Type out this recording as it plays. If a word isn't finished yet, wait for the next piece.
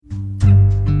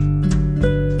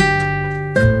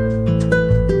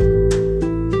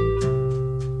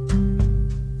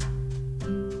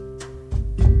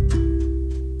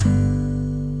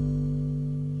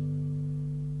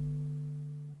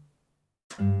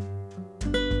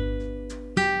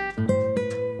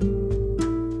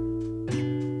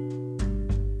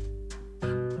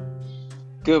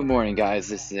Good morning, guys.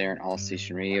 This is Aaron, All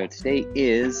Station Radio. Today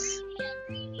is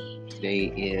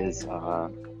today is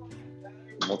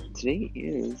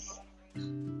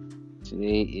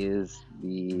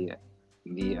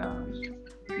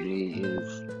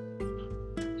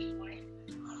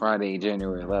Friday,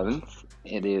 January 11th.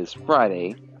 It is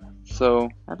Friday, so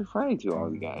happy Friday to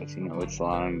all you guys. It's a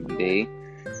long day.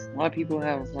 A lot of people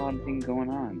have a lot of things going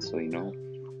on,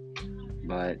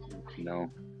 but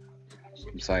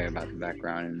I'm sorry about the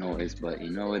background and noise, but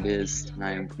it is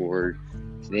time for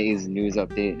today's news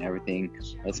update and everything.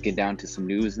 Let's get down to some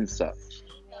news and stuff.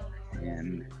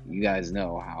 And you guys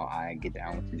know how I get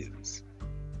down with the news.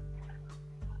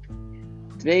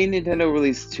 Today, Nintendo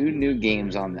released 2 new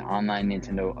games on the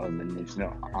Nintendo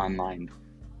Online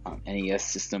NES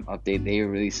system update. They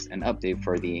released an update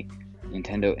for the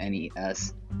Nintendo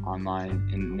NES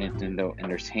Online and Nintendo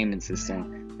Entertainment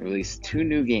System. They released 2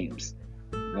 new games.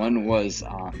 One was,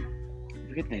 I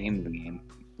forget the name of the game,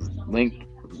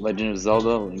 Legend of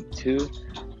Zelda, Link 2,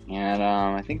 and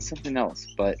I think something else,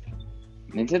 but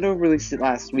Nintendo released it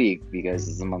last week because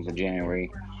it's the month of January.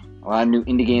 A lot of new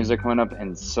indie games are coming up,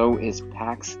 and so is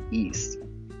PAX East.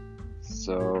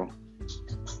 So,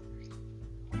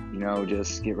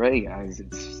 just get ready, guys.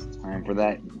 It's time for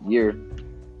that year.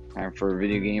 Time for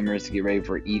video gamers to get ready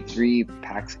for E3,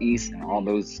 PAX East, and all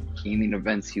those gaming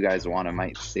events you guys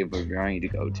might save up your money to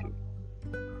go to.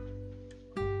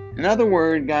 In other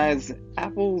words, guys,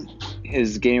 Apple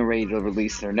is getting ready to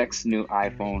release their next new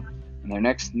iPhone and their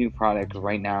next new product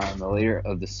right now in the later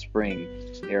of the spring.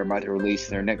 They are about to release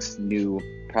their next new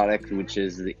product, which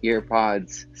is the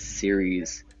AirPods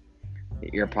series.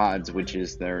 The AirPods, which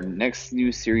is their next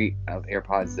new series of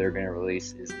AirPods they're going to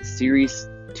release, is the Series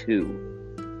 2.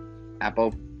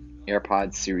 Apple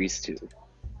AirPods Series 2.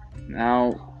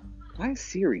 Now, why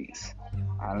Series?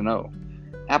 I don't know.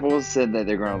 Apple said that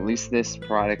they're going to release this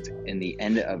product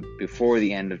before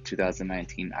the end of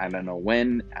 2019. I don't know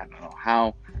when, I don't know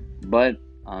how, but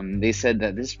they said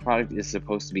that this product is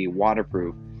supposed to be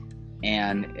waterproof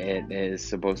and it is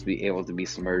supposed to be able to be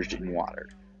submerged in water.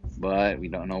 But we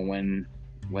don't know when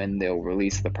they'll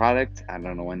release the product. I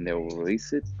don't know when they will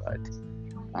release it, but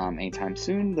anytime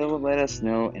soon they will let us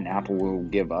know, and Apple will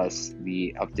give us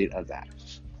the update of that.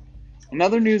 In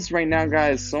other news right now,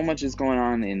 guys, so much is going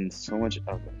on in so much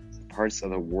of parts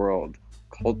of the world,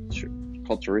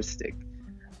 culturistic.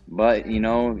 But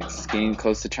it's getting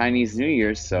close to Chinese New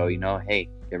Year, so hey,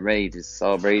 get ready to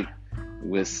celebrate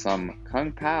with some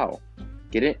Kung Pao.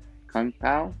 Get it? Kung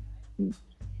Pao?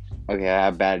 Okay, I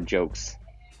have bad jokes.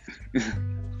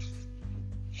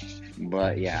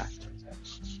 But yeah.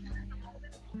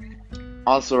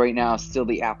 Also, right now, still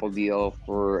the Apple deal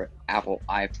for Apple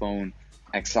iPhone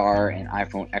XR and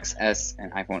iPhone XS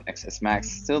and iPhone XS Max.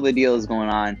 Still, the deal is going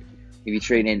on. If you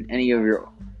trade in any of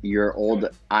your old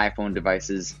iPhone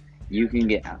devices, you can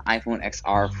get an iPhone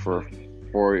XR for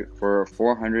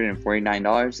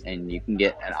 $449, and you can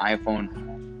get an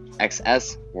iPhone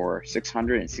XS for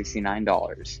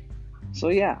 $669. So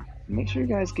yeah, make sure you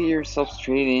guys get yourselves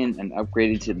traded in and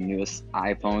upgraded to the newest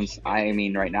iPhones. I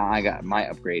mean, right now I got my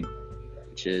upgrade,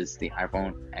 which is the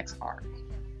iPhone XR.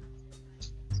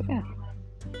 So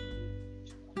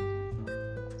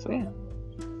yeah.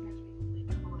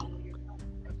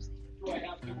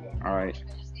 Alright,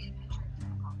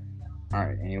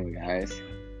 anyway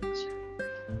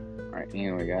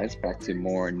guys, back to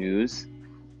more news.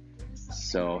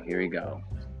 So here we go.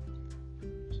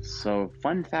 So,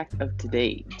 fun fact of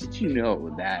today, did you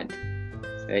know that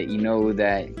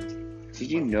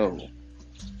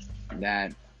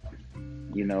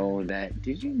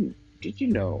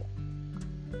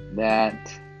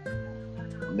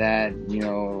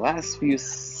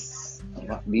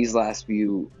these last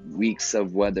few weeks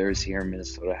of weathers here in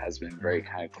Minnesota has been very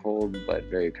kind of cold, but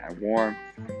very kind of warm,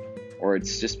 or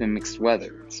it's just been mixed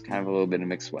weather. It's kind of a little bit of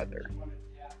mixed weather.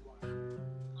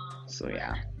 So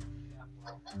yeah.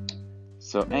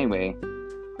 So anyway,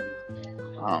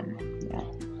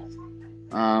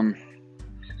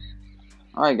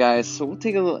 alright guys, so we'll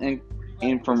take a little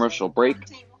infomercial break,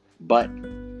 but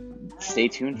stay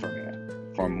tuned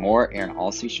for more Aaron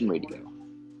All Station Radio.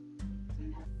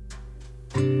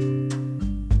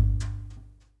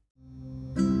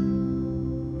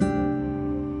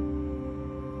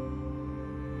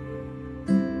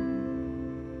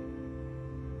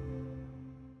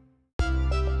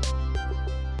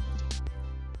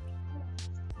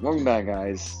 Welcome back,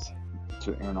 guys,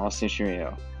 to Aaron All Station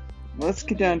Radio. Let's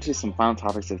get down to some final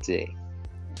topics of today.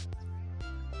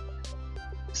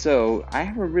 So, I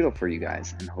have a riddle for you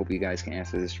guys, and hope you guys can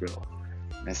answer this riddle.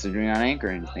 Message me on Anchor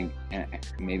and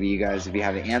maybe you guys, if you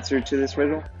have the answer to this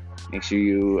riddle, Make sure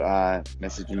you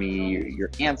message me your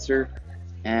answer,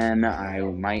 and I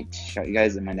might shout you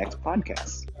guys in my next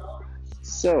podcast.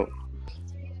 So,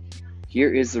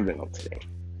 here is the riddle today.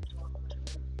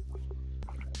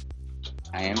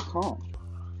 I am calm.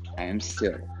 I am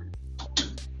still.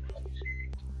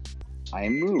 I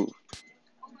move,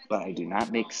 but I do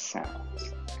not make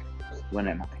sounds. When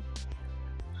am I?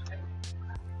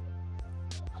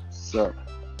 So, you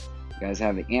guys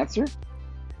have the answer?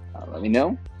 Let me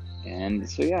know. And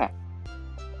so, yeah.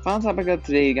 Final topic of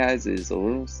today, guys, is a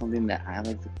little something that I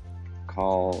like to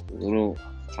call a little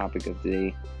topic of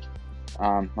today.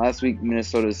 Last week,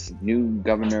 Minnesota's new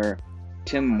governor,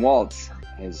 Tim Walz,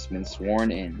 has been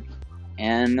sworn in.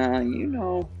 And,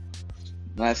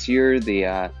 last year,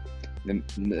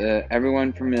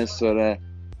 everyone from Minnesota,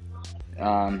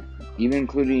 even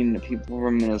including the people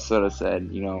from Minnesota,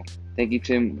 said, thank you,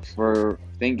 Tim,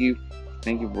 thank you,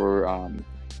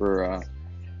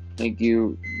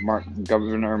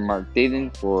 Governor Mark Dayton,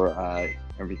 for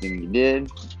everything you did,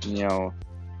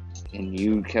 and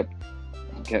you kept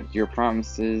your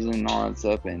promises and all that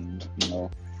stuff, and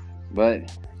but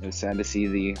it was sad to see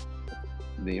the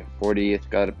 40th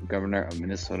governor of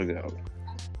Minnesota go.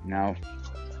 Now,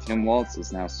 Tim Walz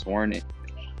is now sworn in.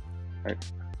 Right?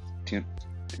 Tim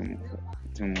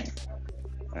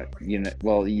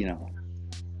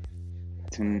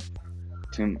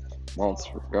Walz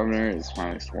for governor is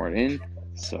finally sworn in,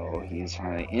 so he's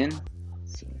finally in.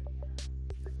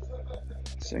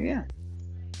 So yeah.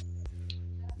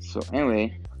 So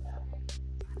anyway.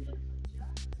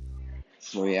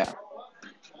 So yeah.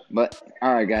 But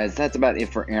alright, guys, that's about it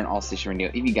for Aaron All Station Radio.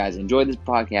 If you guys enjoyed this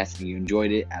podcast and you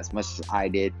enjoyed it as much as I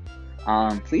did,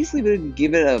 please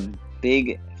give it a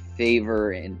big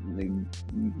favor and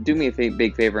do me a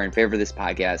big favor and favor this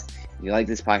podcast. If you like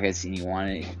this podcast and you want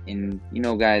it, and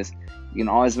guys, you can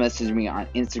always message me on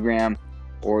Instagram,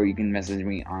 or you can message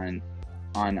me on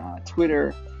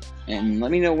Twitter, and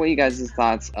let me know what you guys'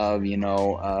 thoughts of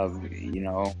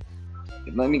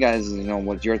let me guys know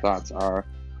what your thoughts are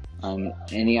on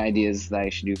any ideas that I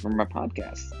should do for my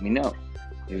podcast. Let me know.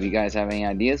 If you guys have any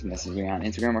ideas, message me on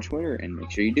Instagram or Twitter, and make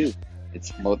sure you do.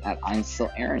 It's both at I'm Still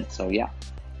Aaron. So yeah.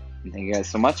 And thank you guys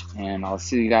so much, and I'll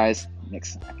see you guys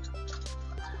next time.